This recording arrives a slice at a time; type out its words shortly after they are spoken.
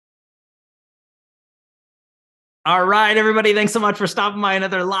All right, everybody. Thanks so much for stopping by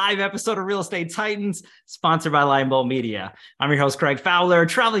another live episode of Real Estate Titans, sponsored by Lion Bolt Media. I'm your host, Craig Fowler,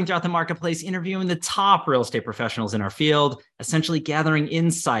 traveling throughout the marketplace, interviewing the top real estate professionals in our field, essentially gathering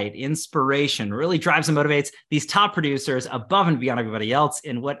insight, inspiration, really drives and motivates these top producers above and beyond everybody else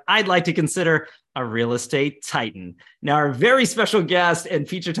in what I'd like to consider a real estate titan. Now, our very special guest and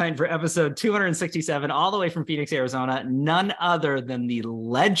feature titan for episode 267, all the way from Phoenix, Arizona, none other than the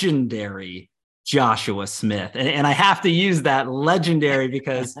legendary Joshua Smith. And I have to use that legendary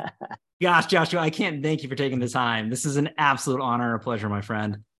because, gosh, Joshua, I can't thank you for taking the time. This is an absolute honor and a pleasure, my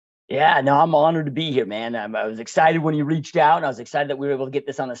friend. Yeah, no, I'm honored to be here, man. I was excited when you reached out, and I was excited that we were able to get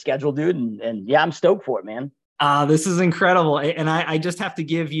this on the schedule, dude. And yeah, I'm stoked for it, man. This is incredible. And I just have to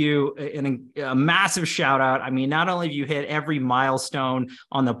give you a massive shout out. I mean, not only have you hit every milestone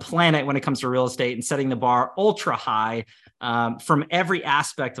on the planet when it comes to real estate and setting the bar ultra high, from every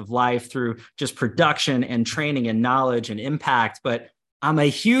aspect of life through just production and training and knowledge and impact. But I'm a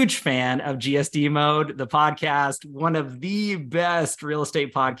huge fan of GSD Mode, the podcast, one of the best real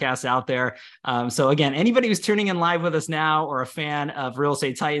estate podcasts out there. So again, anybody who's tuning in live with us now or a fan of Real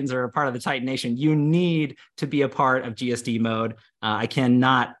Estate Titans or a part of the Titan Nation, you need to be a part of GSD Mode. I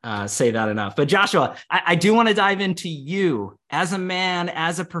cannot say that enough. But Joshua, I do want to dive into you as a man,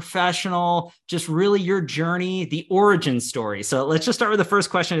 as a professional, just really your journey, the origin story. So let's just start with the first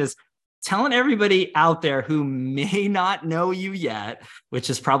question is, telling everybody out there who may not know you yet, which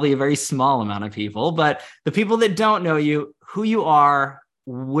is probably a very small amount of people, but the people that don't know you, who you are,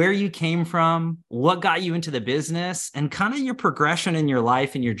 where you came from, what got you into the business, and kind of your progression in your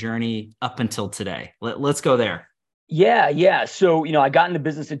life and your journey up until today. Let's go there. Yeah. So, I got into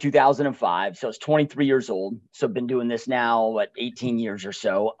business in 2005. So I was 23 years old. So I've been doing this now, 18 years or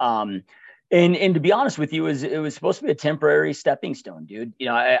so. And to be honest with you, it was supposed to be a temporary stepping stone, dude.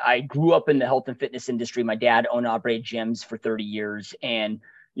 I grew up in the health and fitness industry. My dad owned and operated gyms for 30 years. And,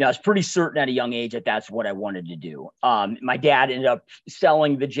 I was pretty certain at a young age that that's what I wanted to do. My dad ended up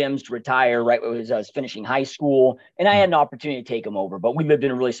selling the gyms to retire right as I was finishing high school. And I had an opportunity to take him over. But we lived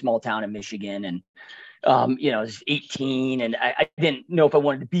in a really small town in Michigan. And, I was 18 and I didn't know if I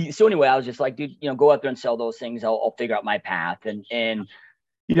wanted to be. So anyway, I was just like, dude, go out there and sell those things. I'll figure out my path. And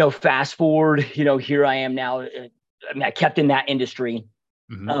fast forward, here I am now. I kept in that industry.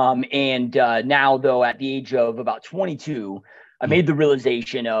 Mm-hmm. Now though, at the age of about 22, I made the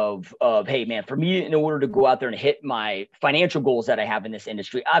realization of, hey man, for me, in order to go out there and hit my financial goals that I have in this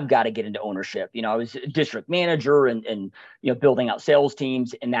industry, I've got to get into ownership. I was a district manager and building out sales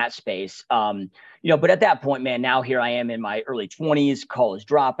teams in that space. But at that point, man, now here I am in my early 20s, college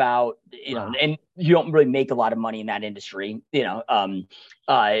dropout, wow. And you don't really make a lot of money in that industry,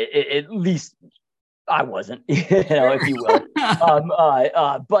 at least I wasn't, if you will.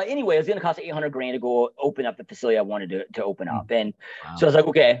 But anyway, it was going to cost $800,000 to go open up the facility I wanted to open up. And wow. So I was like,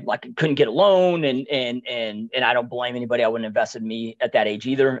 okay, couldn't get a loan and I don't blame anybody. I wouldn't invest in me at that age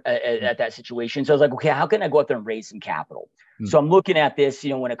either at that situation. So I was like, okay, how can I go out there and raise some capital? So I'm looking at this,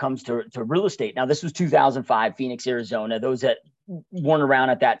 when it comes to real estate. Now, this was 2005, Phoenix, Arizona. Those that weren't around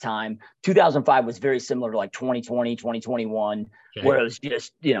at that time, 2005 was very similar to 2020, 2021, okay. Where it was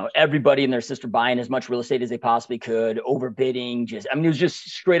just, everybody and their sister buying as much real estate as they possibly could, overbidding. It was just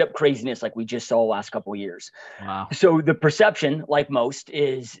straight up craziness like we just saw the last couple of years. Wow. So the perception, like most,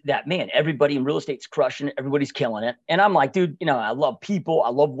 is that, man, everybody in real estate's crushing it. Everybody's killing it. And I'm like, dude, I love people. I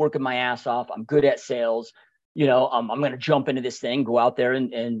love working my ass off. I'm good at sales. I'm going to jump into this thing, go out there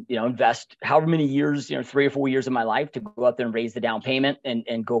and invest however many years, 3 or 4 years of my life to go out there and raise the down payment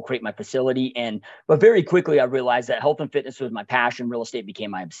and go create my facility. But very quickly I realized that health and fitness was my passion. Real estate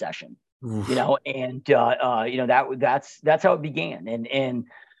became my obsession, Oof. That's how it began.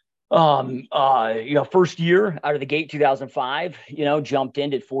 First year out of the gate, 2005, jumped in,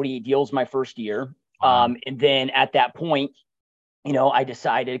 did 48 deals my first year. Wow. And then at that point, I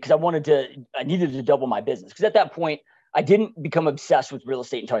decided because I needed to double my business. Because at that point, I didn't become obsessed with real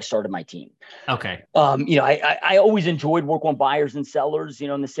estate until I started my team. Okay. I always enjoyed working on buyers and sellers,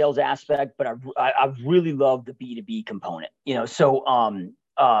 in the sales aspect, but I really loved the B2B component,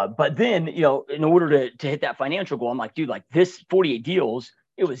 but then, in order to hit that financial goal, I'm like, dude, this 48 deals,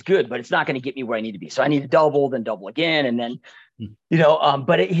 it was good, but it's not going to get me where I need to be. So I need to double, then double again. And then,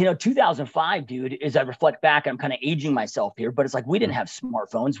 2005, dude, as I reflect back, I'm kind of aging myself here, but it's like, we didn't have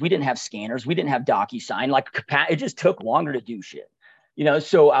smartphones. We didn't have scanners. We didn't have DocuSign. It just took longer to do shit,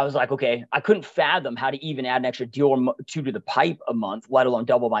 So I was like, okay, I couldn't fathom how to even add an extra deal or two to the pipe a month, let alone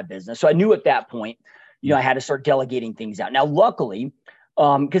double my business. So I knew at that point, I had to start delegating things out. Now, luckily,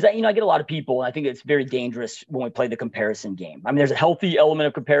 Because I get a lot of people, and I think it's very dangerous when we play the comparison game. I mean, there's a healthy element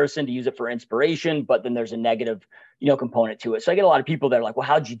of comparison to use it for inspiration, but then there's a negative, component to it. So I get a lot of people that are like, well,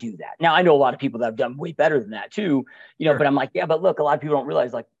 how'd you do that? Now I know a lot of people that have done way better than that too, Sure. but I'm like, yeah, but look, a lot of people don't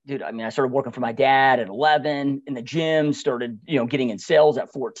realize, like, dude, I mean, I started working for my dad at 11 in the gym, started, getting in sales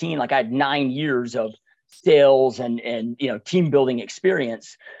at 14. Like I had 9 years of sales and team building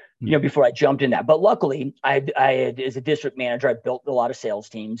experience, before I jumped in that. But luckily, I had, as a district manager, I built a lot of sales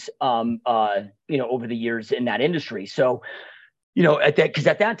teams, over the years in that industry. So, because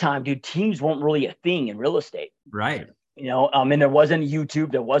at that time, dude, teams weren't really a thing in real estate. Right. And there wasn't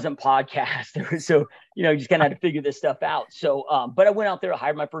YouTube, there wasn't podcast. So, you just kind of had to figure this stuff out. So, but I went out there,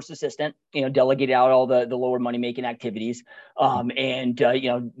 hired my first assistant, delegated out all the lower money making activities, and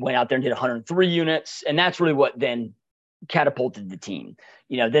went out there and did 103 units. And that's really what then catapulted the team.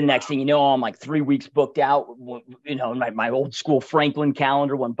 Then next thing you know, I'm like 3 weeks booked out, my old school Franklin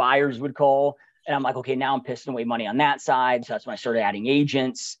calendar when buyers would call. And I'm like, okay, now I'm pissing away money on that side. So that's when I started adding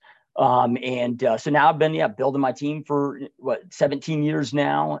agents. So now I've been, building my team for 17 years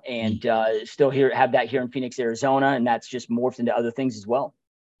now, and still have that here in Phoenix, Arizona. And that's just morphed into other things as well.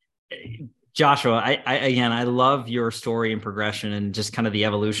 Joshua, I love your story and progression and just kind of the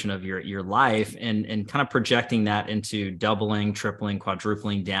evolution of your life and kind of projecting that into doubling, tripling,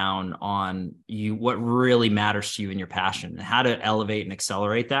 quadrupling down on what really matters to you and your passion and how to elevate and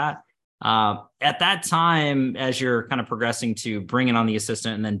accelerate that. At that time, as you're kind of progressing to bringing on the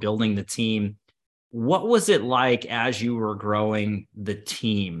assistant and then building the team, what was it like as you were growing the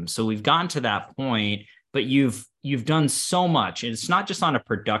team? So we've gotten to that point, but you've done so much, and it's not just on a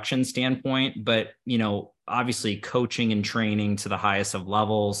production standpoint, but, obviously coaching and training to the highest of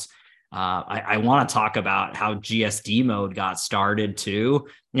levels. I want to talk about how GSD mode got started too,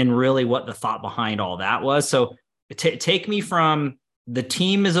 and really what the thought behind all that was. So take me from the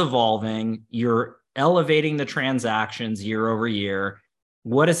team is evolving, you're elevating the transactions year over year.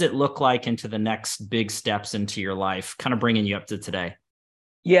 What does it look like into the next big steps into your life, kind of bringing you up to today?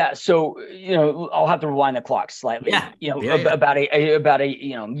 Yeah. So, I'll have to rewind the clock slightly. About a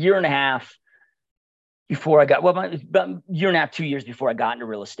year and a half before I got, about a year and a half, 2 years before I got into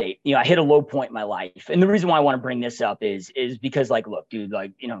real estate, I hit a low point in my life. And the reason why I want to bring this up is because, like, look, dude,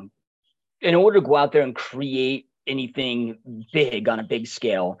 like, in order to go out there and create anything big on a big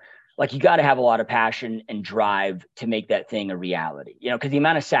scale, like, you got to have a lot of passion and drive to make that thing a reality, because the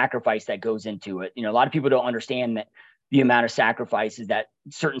amount of sacrifice that goes into it, a lot of people don't understand that the amount of sacrifices that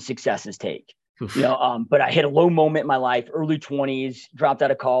certain successes take. But I hit a low moment in my life, early 20s, dropped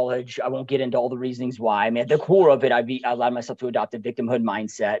out of college. I won't get into all the reasons why. I mean, at the core of it, I allowed myself to adopt a victimhood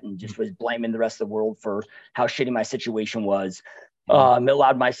mindset and just was blaming the rest of the world for how shitty my situation was.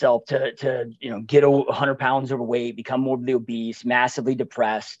 Allowed myself to get 100 pounds overweight, become morbidly obese, massively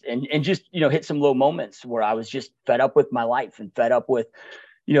depressed, and just, hit some low moments where I was just fed up with my life and fed up with,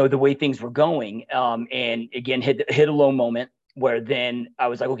 the way things were going. And again, hit a low moment where then I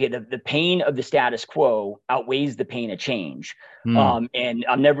was like, okay, the pain of the status quo outweighs the pain of change. And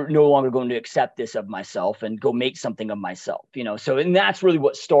I'm no longer going to accept this of myself and go make something of myself, so, and that's really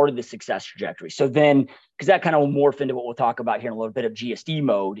what started the success trajectory. So then, because that kind of will morph into what we'll talk about here in a little bit of GSD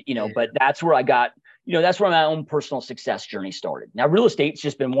mode, but that's where I got, that's where my own personal success journey started. Now, real estate's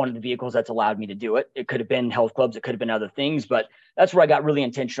just been one of the vehicles that's allowed me to do it. It could have been health clubs, it could have been other things, but that's where I got really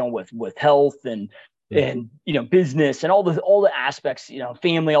intentional with health and business and all the aspects,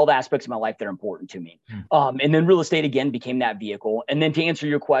 family, all the aspects of my life that are important to me. And then real estate again became that vehicle. And then to answer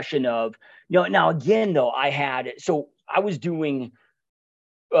your question of, now again, though, I was doing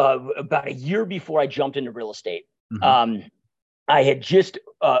about a year before I jumped into real estate. I had just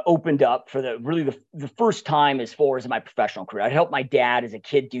opened up for the first time as far as my professional career. I helped my dad as a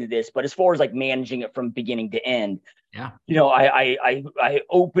kid do this, but as far as like managing it from beginning to end, I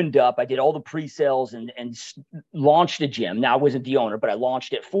opened up, I did all the pre-sales and launched a gym. Now, I wasn't the owner, but I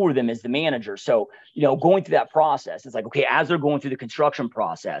launched it for them as the manager. So, going through that process, it's like, okay, as they're going through the construction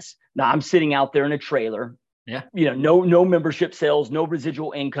process, now I'm sitting out there in a trailer, no membership sales, no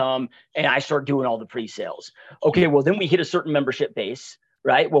residual income. And I start doing all the pre-sales. Okay, well, then we hit a certain membership base,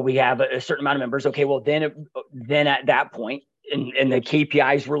 right? Well, we have a certain amount of members. Okay, well, then at that point, and the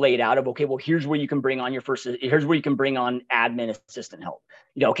KPIs were laid out of, okay, well, here's where you can bring on here's where you can bring on admin assistant help.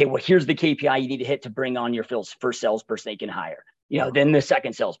 Okay, well, here's the KPI you need to hit to bring on your first salesperson they can hire. then the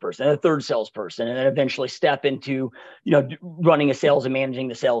second salesperson, the third salesperson, and then eventually step into, running a sales and managing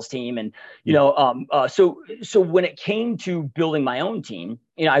the sales team. And, so when it came to building my own team,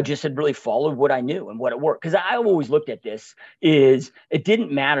 I just had really followed what I knew and what it worked. Cause I always looked at this is it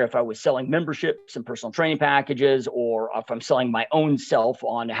didn't matter if I was selling memberships and personal training packages, or if I'm selling my own self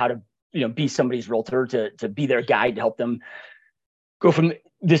on how to, be somebody's realtor, to be their guide to help them go from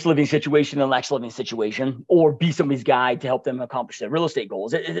this living situation to the next living situation, or be somebody's guide to help them accomplish their real estate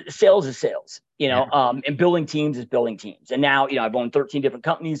goals. Sales is sales, and building teams is building teams. And now, I've owned 13 different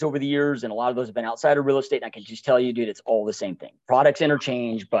companies over the years, and a lot of those have been outside of real estate. And I can just tell you, dude, it's all the same thing. Products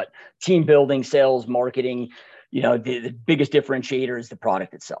interchange, but team building, sales, marketing, the biggest differentiator is the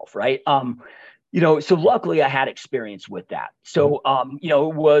product itself, right? So luckily I had experience with that. So,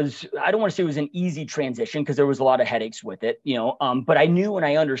 it was, I don't want to say it was an easy transition because there was a lot of headaches with it, but I knew and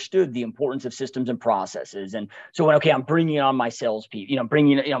I understood the importance of systems and processes. And so when, I'm bringing on my salespeople,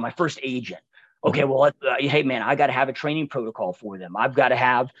 bringing, my first agent. Okay, well, hey man, I got to have a training protocol for them. I've got to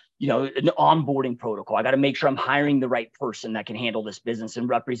have, an onboarding protocol. I got to make sure I'm hiring the right person that can handle this business and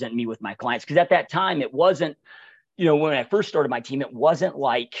represent me with my clients. Because at that time it wasn't, when I first started my team, it wasn't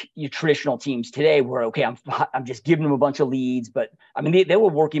like your traditional teams today where, I'm just giving them a bunch of leads, but I mean, they were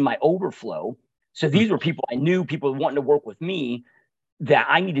working my overflow. So these were people I knew, people wanting to work with me, that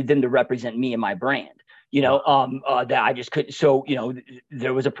I needed them to represent me and my brand, that I just couldn't. So,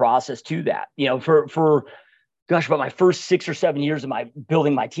 there was a process to that, for about my first 6 or 7 years of my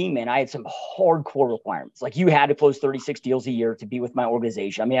building my team, man, I had some hardcore requirements. Like you had to close 36 deals a year to be with my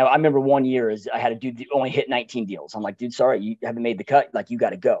organization. I mean, I remember one year is I had to only hit 19 deals. I'm like, dude, sorry, you haven't made the cut. Like you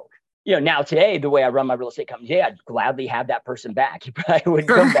got to go. Now today, the way I run my real estate company, I'd gladly have that person back. He probably wouldn't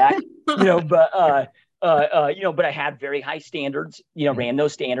come back, but I had very high standards, ran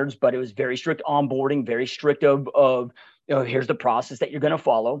those standards, but it was very strict onboarding, very strict of here's the process that you're going to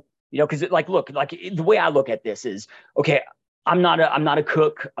follow. Because look, the way I look at this is, I'm not a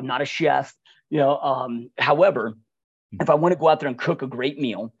cook, I'm not a chef, however, if I want to go out there and cook a great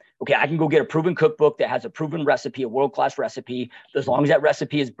meal, I can go get a proven cookbook that has a proven recipe, a world-class recipe. As long as that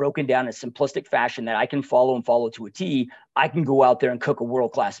recipe is broken down in a simplistic fashion that I can follow to a T, I can go out there and cook a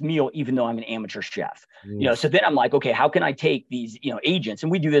world-class meal, even though I'm an amateur chef. So then I'm like, how can I take these, agents?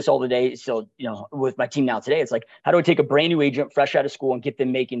 And we do this all the day. So, with my team now today, it's like, how do I take a brand new agent fresh out of school and get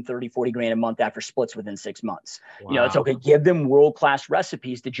them making 30, 40 grand a month after splits within 6 months? Wow. It's give them world-class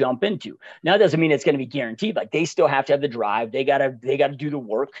recipes to jump into. Now, it doesn't mean it's going to be guaranteed. Like they still have to have the drive. They gotta do the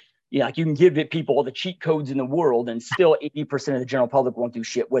work. Like you can give people all the cheat codes in the world and still 80% of the general public won't do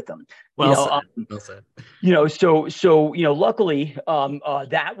shit with them. Well said. So luckily,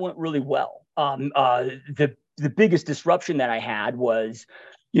 that went really well. The biggest disruption that I had was,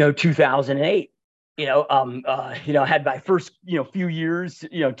 2008. I had my first, few years,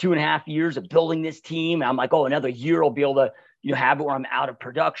 2.5 years of building this team. And I'm like, another year I'll be able to, have it where I'm out of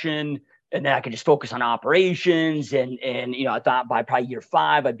production. And then I could just focus on operations. And I thought by probably year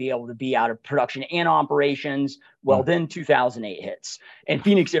 5, I'd be able to be out of production and operations. Well, then 2008 hits. And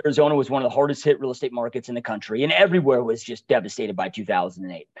Phoenix, Arizona was one of the hardest hit real estate markets in the country. And everywhere was just devastated by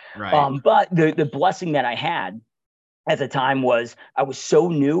 2008. Right. But the blessing that I had at the time was I was so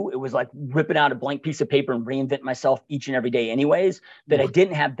new. It was like ripping out a blank piece of paper and reinvent myself each and every day anyways, that I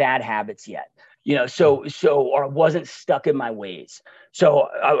didn't have bad habits yet. Or I wasn't stuck in my ways. So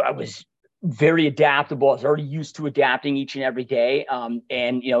I was very adaptable. I was already used to adapting each and every day. And,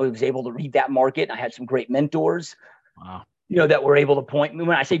 I was able to read that market. I had some great mentors. Wow. That were able to point me.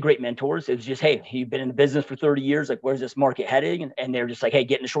 When I say great mentors, it was just, hey, you've been in the business for 30 years. Like, where's this market heading? And they're just like, hey,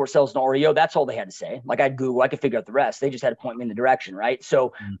 get into short sales and REO. That's all they had to say. Like I'd Google, I could figure out the rest. They just had to point me in the direction. Right.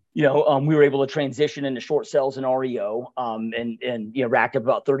 So, we were able to transition into short sales and REO, and racked up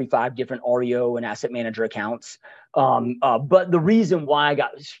about 35 different REO and asset manager accounts. But the reason why I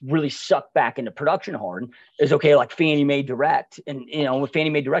got really sucked back into production hard is like Fannie Mae Direct. And, with Fannie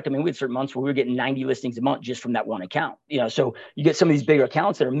Mae Direct, I mean, we had certain months where we were getting 90 listings a month just from that one account, so you get some of these bigger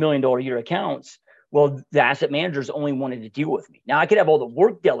accounts that are $1 million a year accounts. Well, the asset managers only wanted to deal with me. Now I could have all the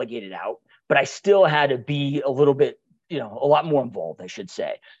work delegated out, but I still had to be a little bit, a lot more involved, I should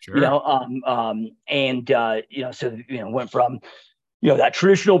say. Sure. Went from, that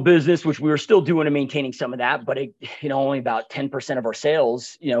traditional business, which we were still doing and maintaining some of that, but only about 10% of our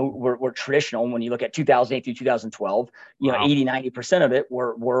sales, were traditional. When you look at 2008 through 2012, wow. 80-90% of it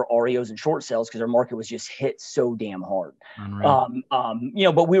were REOs and short sales because our market was just hit so damn hard.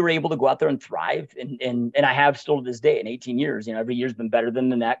 But we were able to go out there and thrive, and I have still to this day in 18 years, every year's been better than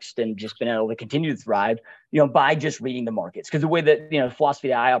the next, and just been able to continue to thrive by just reading the markets. Because the way that, the philosophy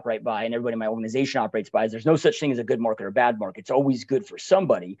that I operate by and everybody in my organization operates by is there's no such thing as a good market or a bad market. It's always good for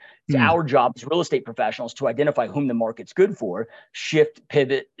somebody. It's our job as real estate professionals to identify whom the market's good for, shift,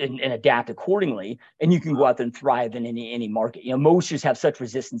 pivot, and adapt accordingly. And you can go out there and thrive in any market. Most just have such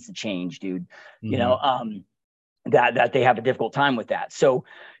resistance to change, dude. That they have a difficult time with that. So,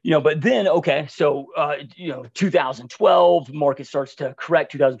 but then, 2012, market starts to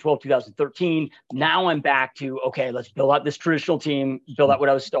correct, 2012, 2013. Now I'm back to, let's build out this traditional team, build out what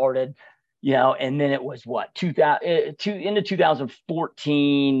I was started, and then it was into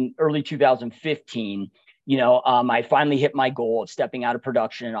 2014, early 2015, I finally hit my goal of stepping out of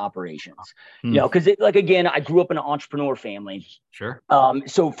production and operations, because again, I grew up in an entrepreneur family. Sure.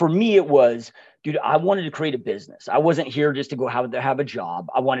 So for me, it was, dude, I wanted to create a business. I wasn't here just to go have a job.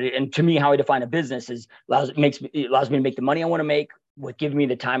 I wanted, and to me, how I define a business is allows me to make the money I want to make with giving me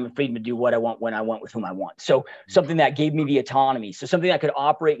the time and freedom to do what I want, when I want, with whom I want. So something that gave me the autonomy. So something that could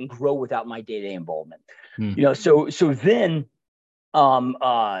operate and grow without my day-to-day involvement. So then, I'm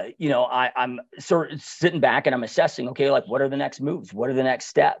sort of sitting back and I'm assessing, what are the next moves? What are the next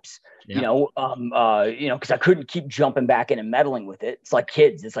steps? Because I couldn't keep jumping back in and meddling with it. It's like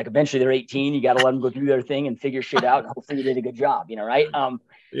kids. It's like eventually they're 18. You got to let them go through their thing and figure shit out. And hopefully you did a good job, right? But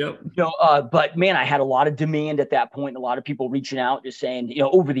man, I had a lot of demand at that point. And a lot of people reaching out, just saying,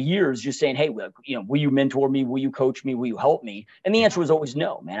 over the years, just saying, hey, will you mentor me? Will you coach me? Will you help me? And the answer was always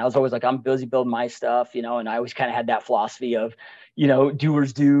no, man. I was always like, I'm busy building my stuff, and I always kind of had that philosophy of,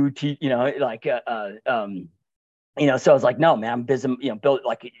 doers do, so I was like, no, man, I'm busy, build,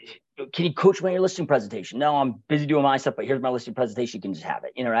 can you coach me on your listing presentation? No, I'm busy doing my stuff, but here's my listing presentation. You can just have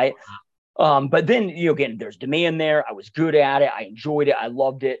it, right? But then, again, there's demand there. I was good at it. I enjoyed it. I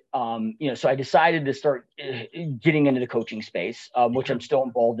loved it. So I decided to start getting into the coaching space, which I'm still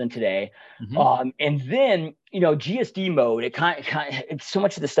involved in today. And then, GSD mode, so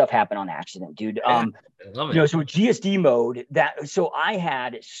much of this stuff happened on accident, dude. I love it. So GSD mode, so I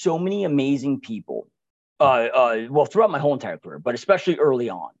had so many amazing people, throughout my whole entire career, but especially early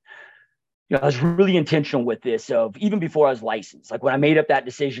on. I was really intentional with this, of even before I was licensed. Like when I made up that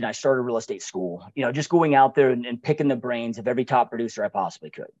decision, I started real estate school, just going out there and picking the brains of every top producer I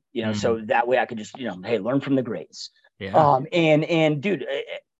possibly could, so that way I could just, hey, learn from the greats. And dude,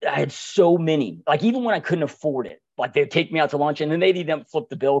 I had so many, even when I couldn't afford it, they'd take me out to lunch and then they'd even flip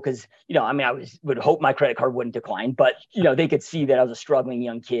the bill. Cause I would hope my credit card wouldn't decline, but they could see that I was a struggling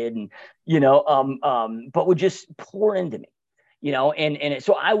young kid and, but would just pour into me.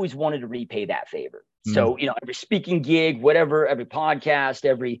 So I always wanted to repay that favor. So, every speaking gig, whatever, every podcast,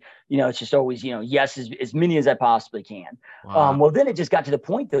 it's just always, yes, as many as I possibly can. Wow. Well, then it just got to the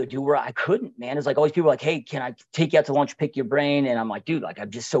point though, dude, where I couldn't, man. It's like all these people like, hey, can I take you out to lunch, pick your brain? And I'm like, dude,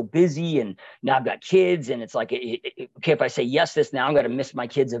 I'm just so busy and now I've got kids. And it's like, okay, if I say yes, this now I'm going to miss my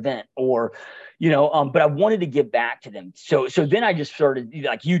kid's event or, but I wanted to give back to them. So then I just started,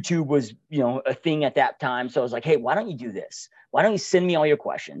 YouTube was, a thing at that time. So I was like, hey, why don't you do this? Why don't you send me all your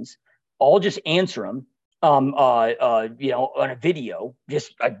questions? I'll just answer them, on a video.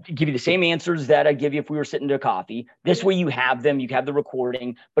 Just I give you the same answers that I give you if we were sitting to coffee. This way you have them, you have the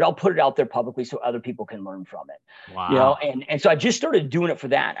recording, but I'll put it out there publicly so other people can learn from it. Wow. And so I just started doing it for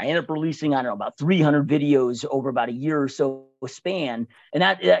that. I ended up releasing, I don't know, about 300 videos over about a year or so span. And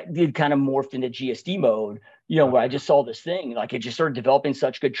that did kind of morphed into GSD mode, where I just saw this thing, it just started developing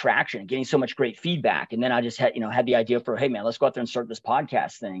such good traction, getting so much great feedback. And then I just had the idea for, hey man, let's go out there and start this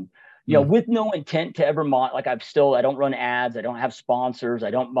podcast thing. With no intent to ever I don't run ads. I don't have sponsors.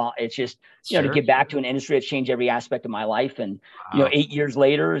 It's just, to get back to an industry that's changed every aspect of my life. And, 8 years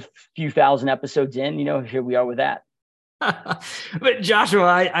later, a few thousand episodes in, here we are with that. But Joshua,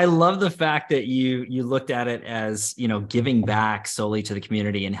 I love the fact that you looked at it as, giving back solely to the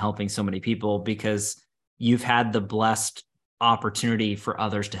community and helping so many people, because you've had the blessed opportunity for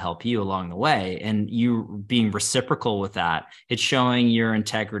others to help you along the way, and you being reciprocal with that. It's showing your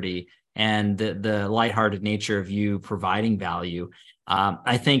integrity and the lighthearted nature of you providing value.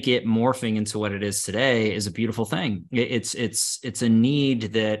 I think it morphing into what it is today is a beautiful thing. It's a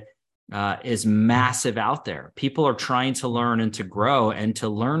need that is massive out there. People are trying to learn and to grow and to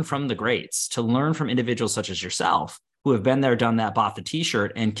learn from the greats, to learn from individuals such as yourself who have been there, done that, bought the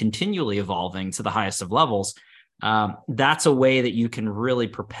t-shirt, and continually evolving to the highest of levels. That's a way that you can really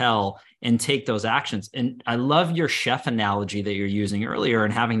propel and take those actions. And I love your chef analogy that you're using earlier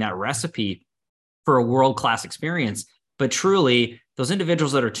and having that recipe for a world-class experience. But truly, those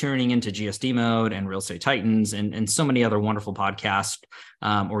individuals that are tuning into GSD Mode and Real Estate Titans and so many other wonderful podcasts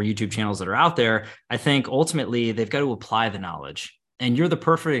or YouTube channels that are out there, I think ultimately they've got to apply the knowledge. And you're the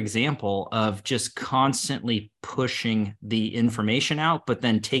perfect example of just constantly pushing the information out, but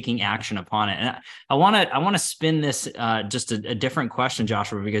then taking action upon it. And I want to spin this just a different question,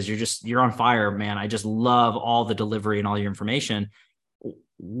 Joshua, because you're on fire, man. I just love all the delivery and all your information.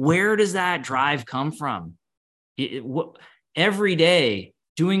 Where does that drive come from? Every day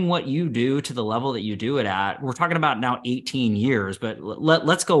doing what you do to the level that you do it at. We're talking about now 18 years, but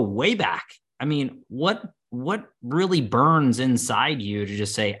let's go way back. I mean, what really burns inside you to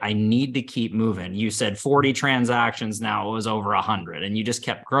just say, I need to keep moving? You said 40 transactions, now it was over 100, and you just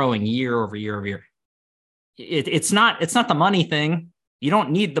kept growing year over year over year. It's not the money thing. You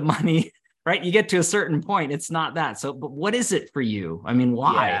don't need the money, right? You get to a certain point. It's not that. So, but what is it for you? I mean,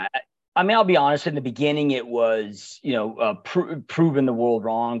 why? Yeah. I mean, I'll be honest, in the beginning, it was, proving the world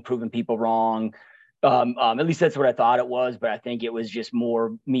wrong, proving people wrong. At least that's what I thought it was, but I think it was just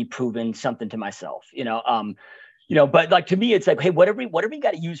more me proving something to myself, but like, to me, it's like, hey, whatever you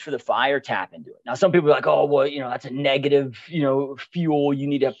got to use for the fire, tap into it. Now, some people are like, oh, well, that's a negative, fuel. You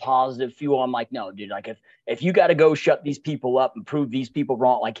need to have positive fuel. I'm like, no, dude, like if you got to go shut these people up and prove these people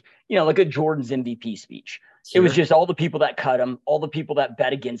wrong, like, look at Jordan's MVP speech. Sure. It was just all the people that cut him, all the people that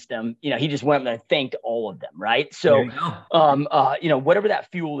bet against him. He just went and thanked all of them. Right. So, whatever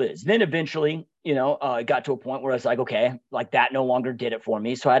that fuel is, then eventually, it got to a point where I was like, okay, like that no longer did it for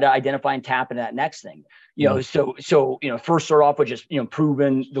me. So I had to identify and tap into that next thing, So, first start off with just,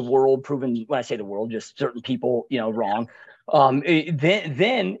 proving, when I say the world, just certain people, wrong.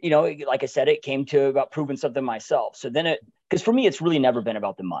 Then, like I said, it came to about proving something myself. So then because for me, it's really never been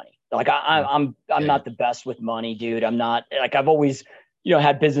about the money. Like I'm not the best with money, dude. I'm not, like, I've always,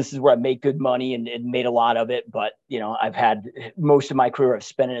 had businesses where I make good money and made a lot of it, but I've had most of my career, I've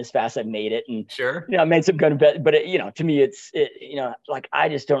spent it as fast as I've made it. And sure, I made some good bet, but to me, it's like, I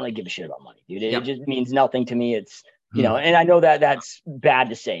just don't really give a shit about money, dude. It just means nothing to me. It's, and I know that that's bad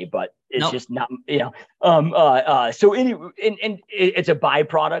to say, but it's just not, so anyway, and it's a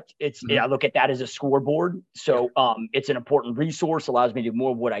byproduct. It's, I look at that as a scoreboard. So, it's an important resource, allows me to do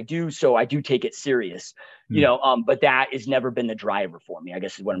more of what I do. So I do take it serious, but that has never been the driver for me, I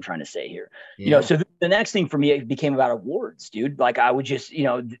guess is what I'm trying to say here. So the next thing for me, it became about awards, dude. Like I would just,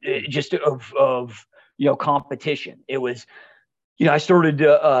 just of competition. It was, I started,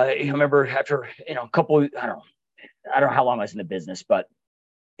 I remember after, a couple, I don't know how long I was in the business, but,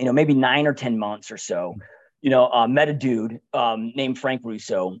 maybe 9 or 10 months or so, met a dude named Frank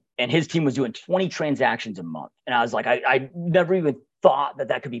Russo, and his team was doing 20 transactions a month. And I was like, I never even thought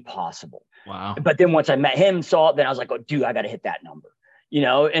that could be possible. Wow. But then once I met him, saw it, then I was like, oh, dude, I got to hit that number.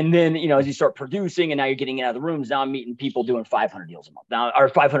 And then, as you start producing and now you're getting out of the rooms, now I'm meeting people doing 500 deals a month now, or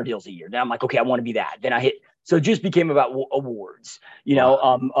 500 deals a year. Then I'm like, okay, I want to be that. Then so it just became about awards,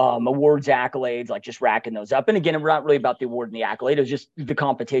 awards, accolades, like just racking those up. And again, we're not really about the award and the accolade. It was just the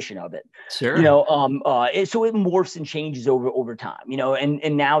competition of it. Sure. So it morphs and changes over time,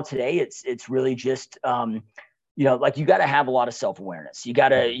 and now today it's really just, like you got to have a lot of self-awareness. You got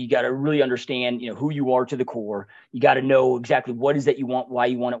to really understand, who you are to the core. You got to know exactly what is that you want, why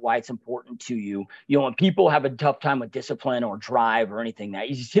you want it, why it's important to you. When people have a tough time with discipline or drive or anything,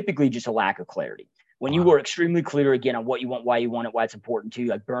 that is typically just a lack of clarity. When you were extremely clear again on what you want, why you want it, why it's important to you,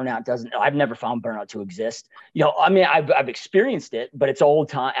 like burnout I've never found burnout to exist. I mean, I've experienced it, but it's all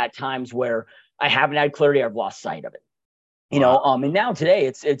at times where I haven't had clarity. I've lost sight of it, and now today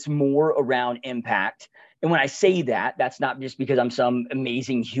it's more around impact. And when I say that, that's not just because I'm some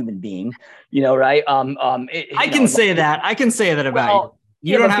amazing human being, right? I can say that. I can say that about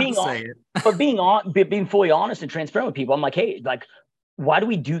you. You don't have to say it. But being fully honest and transparent with people, I'm like, hey, like, why do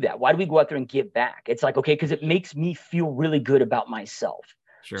we do that? Why do we go out there and give back? It's like, okay, because it makes me feel really good about myself.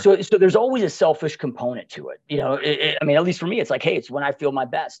 Sure. So there's always a selfish component to it. I mean, at least for me, it's like, hey, it's when I feel my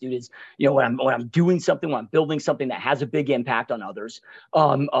best, dude. It's, when I'm doing something, when I'm building something that has a big impact on others,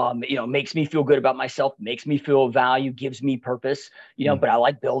 makes me feel good about myself, makes me feel value, gives me purpose, but I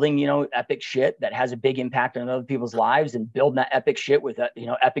like building, epic shit that has a big impact on other people's lives and building that epic shit with,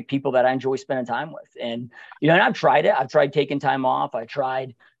 epic people that I enjoy spending time with. And, and I've tried it. I've tried taking time off. I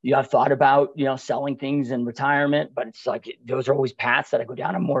tried, I've thought about, selling things in retirement, but it's like, those are always paths that I go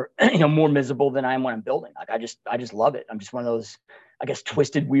down. I'm more, more miserable than I am when I'm building. Like, I just love it. I'm just one of those, I guess,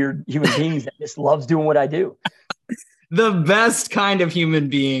 twisted, weird human beings that just loves doing what I do. The best kind of human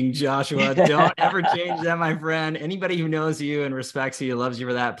being, Joshua. Don't ever change that, my friend. Anybody who knows you and respects you, loves you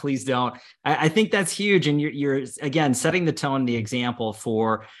for that, please don't. I think that's huge. And you're again, setting the tone, the example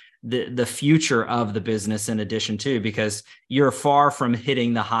for the future of the business in addition to, because you're far from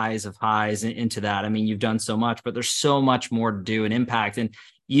hitting the highs of highs into that. I mean, you've done so much, but there's so much more to do and impact. And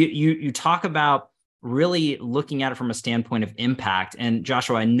you talk about really looking at it from a standpoint of impact. And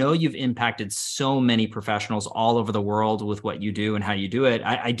Joshua, I know you've impacted so many professionals all over the world with what you do and how you do it.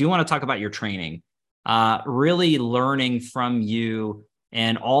 I do want to talk about your training, really learning from you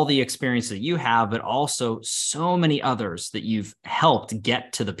and all the experience that you have, but also so many others that you've helped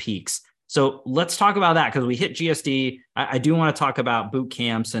get to the peaks. So let's talk about that, because we hit GSD. I do want to talk about boot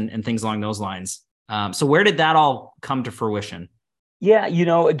camps and things along those lines. So where did that all come to fruition? Yeah,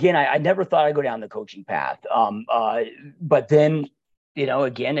 again, I never thought I'd go down the coaching path. But then,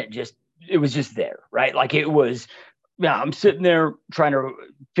 again, it was just there, right? Like it was, yeah, I'm sitting there trying to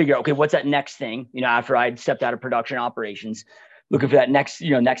figure out, okay, what's that next thing? After I'd stepped out of production operations, looking for that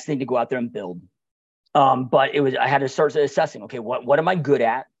next thing to go out there and build. But I had to start assessing, okay, what am I good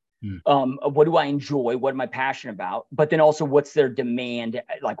at? What do I enjoy? What am I passionate about? But then also, what's their demand?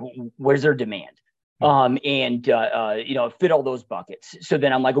 Like, where's their demand? Fit all those buckets. So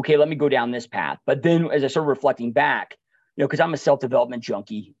then I'm like, okay, let me go down this path. But then as I started reflecting back, because I'm a self-development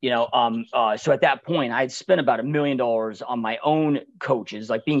junkie, so at that point I had spent about $1 million on my own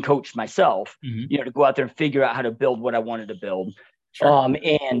coaches, like being coached myself, to go out there and figure out how to build what I wanted to build. Sure.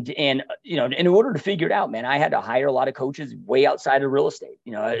 And in order to figure it out, man, I had to hire a lot of coaches way outside of real estate,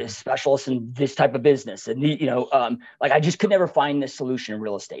 specialists in this type of business. And, I just could never find this solution in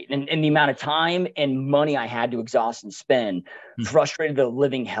real estate. And the amount of time and money I had to exhaust and spend frustrated the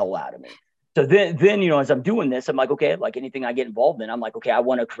living hell out of me. So then, as I'm doing this, I'm like, okay, like anything I get involved in, I'm like, okay, I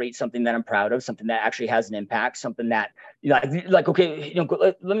want to create something that I'm proud of, something that actually has an impact, something that, okay,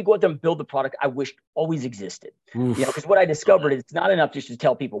 let me go out there and build the product I wished always existed. Because what I discovered is it's not enough just to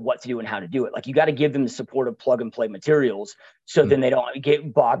tell people what to do and how to do it. Like, you got to give them the supportive plug and play materials, so then they don't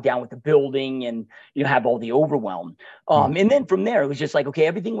get bogged down with the building and, have all the overwhelm. And then from there, it was just like, okay,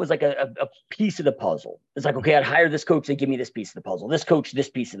 everything was like a piece of the puzzle. It's like, okay, I'd hire this coach to give me this piece of the puzzle, this coach, this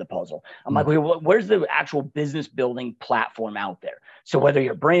piece of the puzzle. I'm like, okay, where's the actual business building platform out there? So whether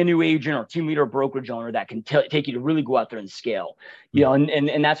you're a brand new agent or team leader or brokerage owner, that can take you to really go out there and scale,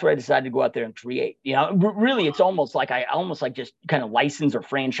 and that's where I decided to go out there and create. Really, it's almost like I just kind of license or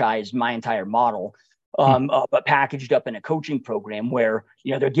franchise my entire model, but packaged up in a coaching program where,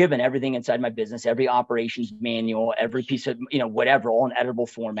 they're given everything inside my business, every operations manual, every piece of, whatever, all in editable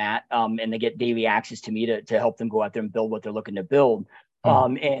format. And they get daily access to me to help them go out there and build what they're looking to build.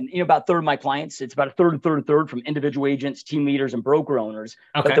 About a third of my clients, it's about a third from individual agents, team leaders, and broker owners.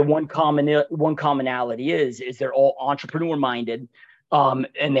 Okay. But the one commonality is they're all entrepreneur minded.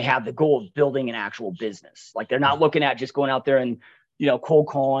 And they have the goal of building an actual business. Like, they're not looking at just going out there and, cold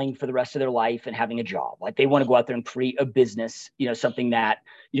calling for the rest of their life and having a job. Like, they want to go out there and create a business, something that,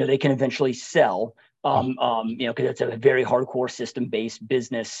 they can eventually sell, because it's a very hardcore system-based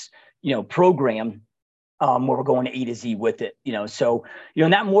business, program, where we're going to A to Z with it, so,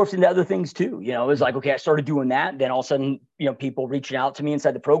 and that morphed into other things too. It was like, okay, I started doing that. Then all of a sudden, people reaching out to me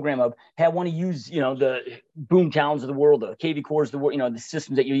inside the program of, hey, I want to use, the boom towns of the world, the KV cores of the world, the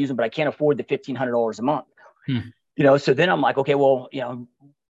systems that you're using, but I can't afford the $1,500 a month. So then I'm like, okay, well,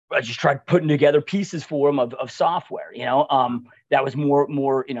 I just tried putting together pieces for them of software, that was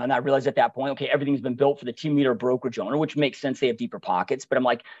more, and I realized at that point, okay, everything's been built for the team leader or brokerage owner, which makes sense. They have deeper pockets, but I'm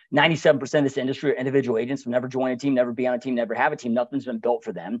like, 97% of this industry are individual agents will never join a team, never be on a team, never have a team. Nothing's been built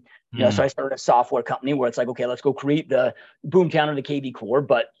for them. So I started a software company where it's like, okay, let's go create the Boomtown or the KV core,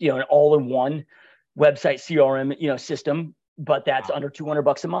 but, an all-in-one website CRM, system, but that's under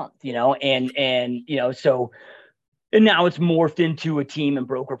 $200 a month, so. And now it's morphed into a team and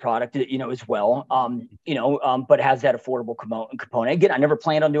broker product, as well, but it has that affordable component. Again, I never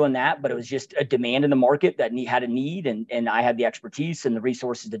planned on doing that, but it was just a demand in the market that had a need, and I had the expertise and the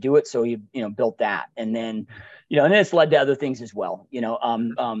resources to do it. So you built that, and then, and then it's led to other things as well,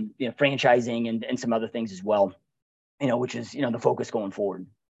 franchising and some other things as well, which is, the focus going forward.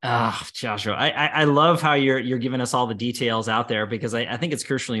 Joshua, I love how you're giving us all the details out there, because I think it's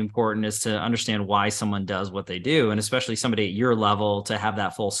crucially important is to understand why someone does what they do. And especially somebody at your level to have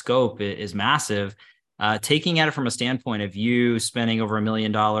that full scope is massive. Taking at it from a standpoint of you spending over $1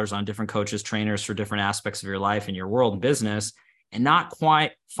 million on different coaches, trainers for different aspects of your life and your world and business, and not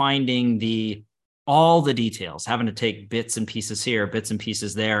quite finding all the details, having to take bits and pieces here, bits and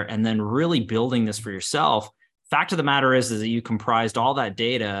pieces there, and then really building this for yourself. Fact of the matter is that you comprised all that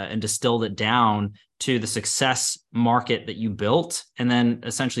data and distilled it down to the success market that you built, and then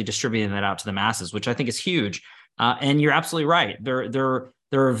essentially distributing that out to the masses, which I think is huge. And you're absolutely right. There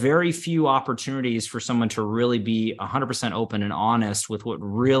are very few opportunities for someone to really be 100% open and honest with what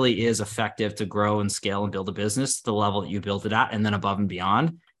really is effective to grow and scale and build a business to the level that you built it at, and then above and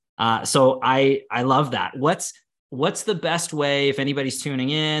beyond. So I love that. what's the best way if anybody's tuning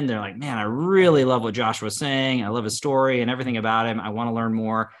in, they're like, man, I really love what Josh was saying. I love his story and everything about him. I want to learn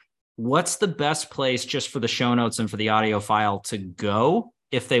more. What's the best place just for the show notes and for the audio file to go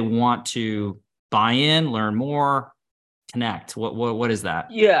if they want to buy in, learn more, connect? What is that?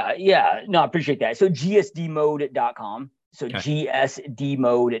 Yeah. No, I appreciate that. So gsdmode.com. So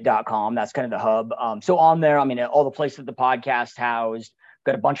gsdmode.com. That's kind of the hub. So on there, I mean, all the places the podcast housed,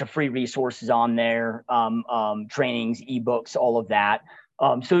 got a bunch of free resources on there, trainings, ebooks, all of that.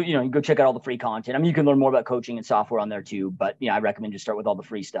 So, you go check out all the free content. I mean, you can learn more about coaching and software on there too, but I recommend just start with all the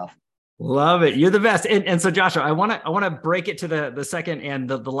free stuff. Love it. You're the best. And so Joshua, I want to break it to the second and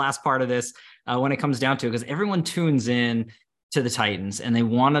the last part of this when it comes down to it, because everyone tunes in to the Titans and they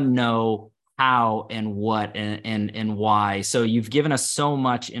want to know how and what and why. So you've given us so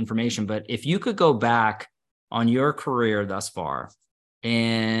much information, but if you could go back on your career thus far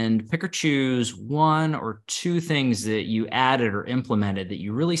and pick or choose one or two things that you added or implemented that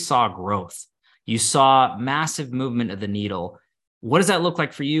you really saw growth, you saw massive movement of the needle. What does that look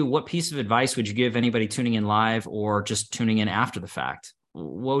like for you? What piece of advice would you give anybody tuning in live or just tuning in after the fact?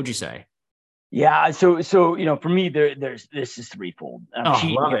 What would you say? Yeah. So, for me, this is threefold. I'm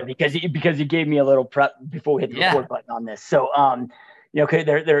cheating here because you gave me a little prep before we hit the record button on this. So, okay,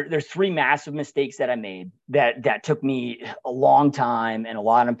 there's three massive mistakes that I made that took me a long time and a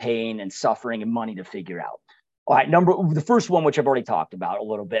lot of pain and suffering and money to figure out. All right, the first one, which I've already talked about a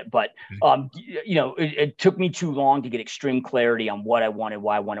little bit, but it took me too long to get extreme clarity on what I wanted,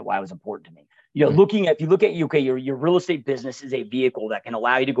 why it was important to me. If you look at your real estate business is a vehicle that can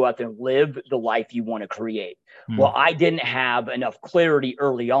allow you to go out there and live the life you want to create. Well, I didn't have enough clarity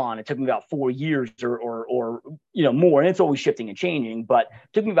early on. It took me about 4 years or more, and it's always shifting and changing, but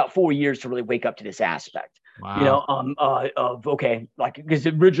it took me about 4 years to really wake up to this aspect. Wow. Because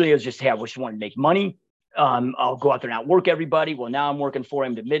originally it was just, hey, I just wanted to make money. I'll go out there and outwork everybody. Well, now I'm working 4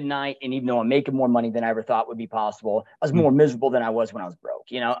 a.m. to midnight. And even though I'm making more money than I ever thought would be possible, I was more miserable than I was when I was broke,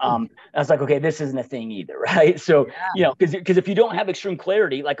 I was like, okay, this isn't a thing either. Right. So, because if you don't have extreme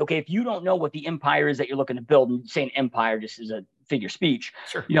clarity, like, okay, if you don't know what the empire is that you're looking to build, and saying empire just is a figure speech,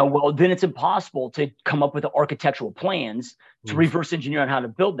 sure. Well, then it's impossible to come up with the architectural plans to reverse engineer on how to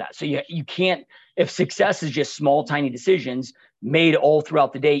build that. So you can't, if success is just small, tiny decisions made all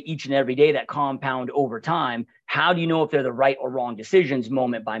throughout the day, each and every day that compound over time, how do you know if they're the right or wrong decisions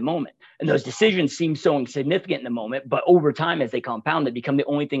moment by moment? And those decisions seem so insignificant in the moment, but over time, as they compound, they become the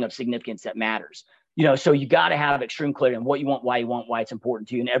only thing of significance that matters. So you got to have extreme clarity on what you want, why it's important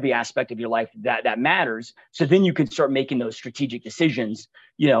to you in every aspect of your life that matters. So then you can start making those strategic decisions,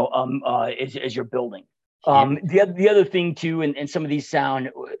 as you're building. The other thing too, and some of these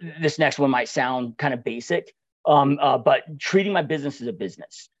this next one might sound kind of basic, but treating my business as a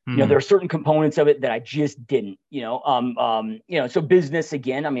business. There are certain components of it that I just didn't, so business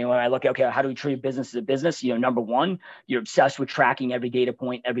again, I mean, when I look at, okay, how do we treat a business as a business? Number one, you're obsessed with tracking every data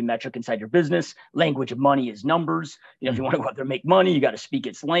point, every metric inside your business. Language of money is numbers. If you want to go out there and make money, you got to speak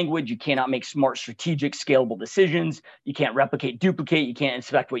its language. You cannot make smart, strategic, scalable decisions. You can't replicate, duplicate. You can't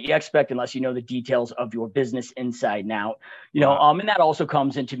inspect what you expect unless you know the details of your business inside and out, and that also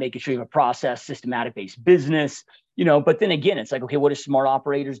comes into making sure you have a process, systematic based business. But then again, it's like, okay, what do smart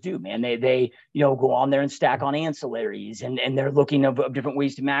operators do, man? They go on there and stack on ancillaries and they're looking of different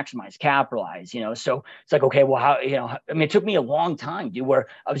ways to maximize, capitalize, so it's like, okay, well, how, it took me a long time, dude, where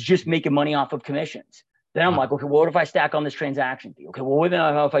I was just making money off of commissions. Then I'm like, okay, well, what if I stack on this transaction fee? Okay, well, what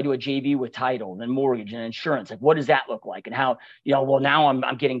if I do a JV with title, then mortgage and insurance? Like, what does that look like? And how, well, now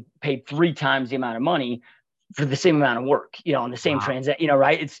I'm getting paid 3 times the amount of money for the same amount of work, on the same transaction,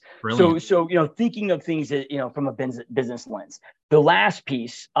 right? It's brilliant. So, thinking of things that, from a business lens. The last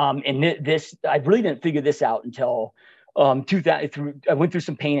piece, and this, I really didn't figure this out until I went through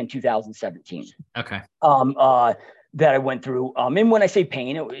some pain in 2017. Okay. That I went through. And when I say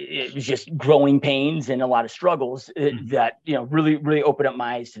pain, it was just growing pains and a lot of struggles that, really, really opened up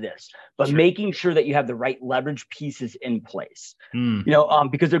my eyes to this. But making sure that you have the right leverage pieces in place,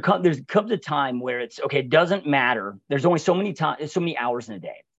 because there comes a time where it's, okay, it doesn't matter. There's only so many hours in a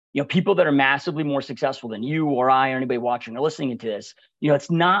day. People that are massively more successful than you or I or anybody watching or listening to this, it's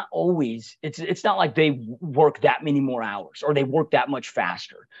not always, it's not like they work that many more hours or they work that much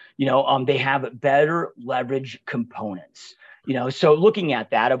faster. They have better leverage components, so looking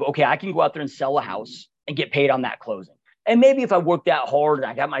at that of, okay, I can go out there and sell a house and get paid on that closing. And maybe if I work that hard and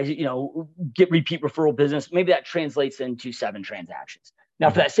I got my, get repeat referral business, maybe that translates into 7 transactions. Now,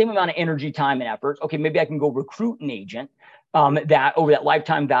 for that same amount of energy, time, and effort, okay, maybe I can go recruit an agent that over that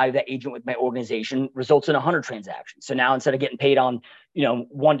lifetime value, that agent with my organization results in 100 transactions. So now instead of getting paid on,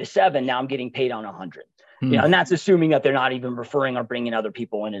 1 to 7, now I'm getting paid on 100. And that's assuming that they're not even referring or bringing other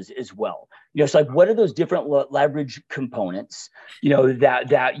people in as well. It's like, what are those different leverage components,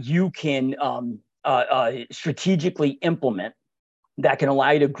 that you can strategically implement that can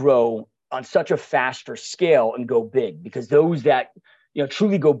allow you to grow on such a faster scale and go big? Because those that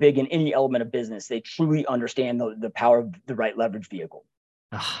truly go big in any element of business, they truly understand the power of the right leverage vehicle.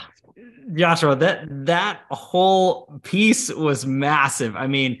 Joshua, that whole piece was massive. I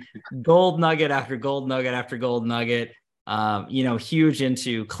mean, gold nugget after gold nugget after gold nugget. Huge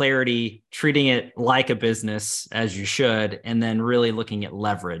into clarity, treating it like a business as you should, and then really looking at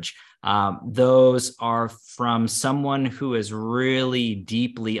leverage. Those are from someone who has really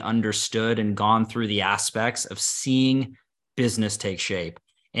deeply understood and gone through the aspects of seeing business take shape.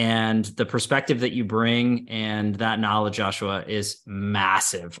 And the perspective that you bring and that knowledge, Joshua, is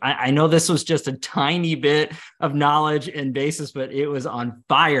massive. I know this was just a tiny bit of knowledge and basis, but it was on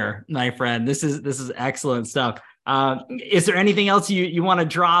fire, my friend. This is excellent stuff. Is there anything else you want to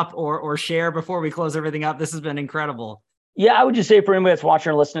drop or share before we close everything up? This has been incredible. Yeah, I would just say for anybody that's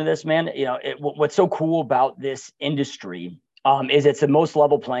watching or listening to this, man, what's so cool about this industry is it's the most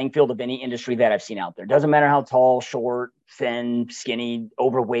level playing field of any industry that I've seen out there. Doesn't matter how tall, short, thin, skinny,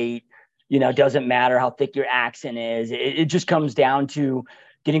 overweight, doesn't matter how thick your accent is. It just comes down to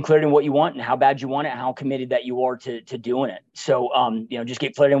getting clarity on what you want and how bad you want it, and how committed that you are to doing it. So, just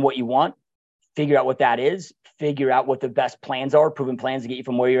get clarity on what you want, figure out what that is, figure out what the best plans are, proven plans to get you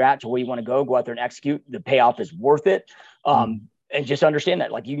from where you're at to where you want to go out there and execute. The payoff is worth it. And just understand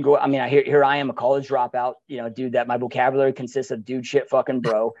that, like, you can go, here I am, a college dropout, dude, that my vocabulary consists of dude, shit, fucking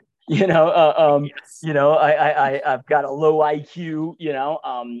bro, yes. I've got a low IQ,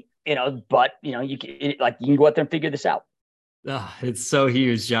 but you can go out there and figure this out. Oh, it's so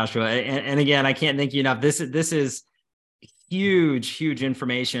huge, Joshua. And again, I can't thank you enough. This is huge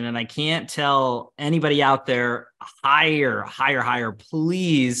information. And I can't tell anybody out there higher.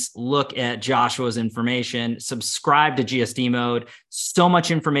 Please look at Joshua's information, subscribe to GSD Mode. So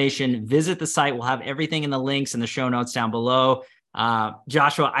much information. Visit the site. We'll have everything in the links in the show notes down below.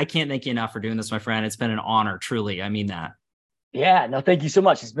 Joshua, I can't thank you enough for doing this, my friend. It's been an honor. Truly. I mean that. Yeah, no, thank you so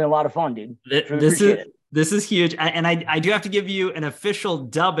much. It's been a lot of fun, dude. This is huge. And I do have to give you an official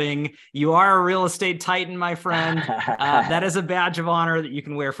dubbing. You are a real estate titan, my friend. That is a badge of honor that you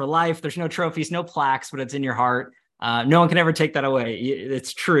can wear for life. There's no trophies, no plaques, but it's in your heart. No one can ever take that away.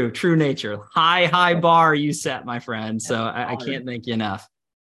 It's true nature. High bar you set, my friend. So I can't thank you enough.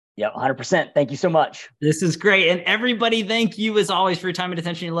 Yeah, 100%. Thank you so much. This is great. And everybody, thank you as always for your time and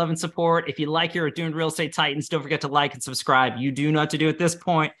attention, your love and support. If you like your Doing Real Estate Titans, don't forget to like and subscribe. You do know what to do at this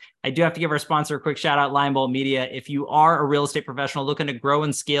point. I do have to give our sponsor a quick shout out, Lion Bolt Media. If you are a real estate professional looking to grow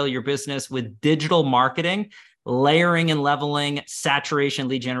and scale your business with digital marketing, layering and leveling, saturation,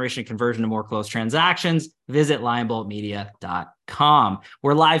 lead generation, conversion to more closed transactions, visit lionboltmedia.com.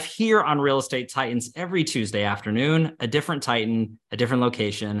 We're live here on Real Estate Titans every Tuesday afternoon, a different Titan, a different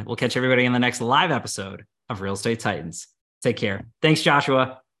location. We'll catch everybody in the next live episode of Real Estate Titans. Take care. Thanks,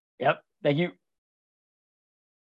 Joshua. Yep. Thank you.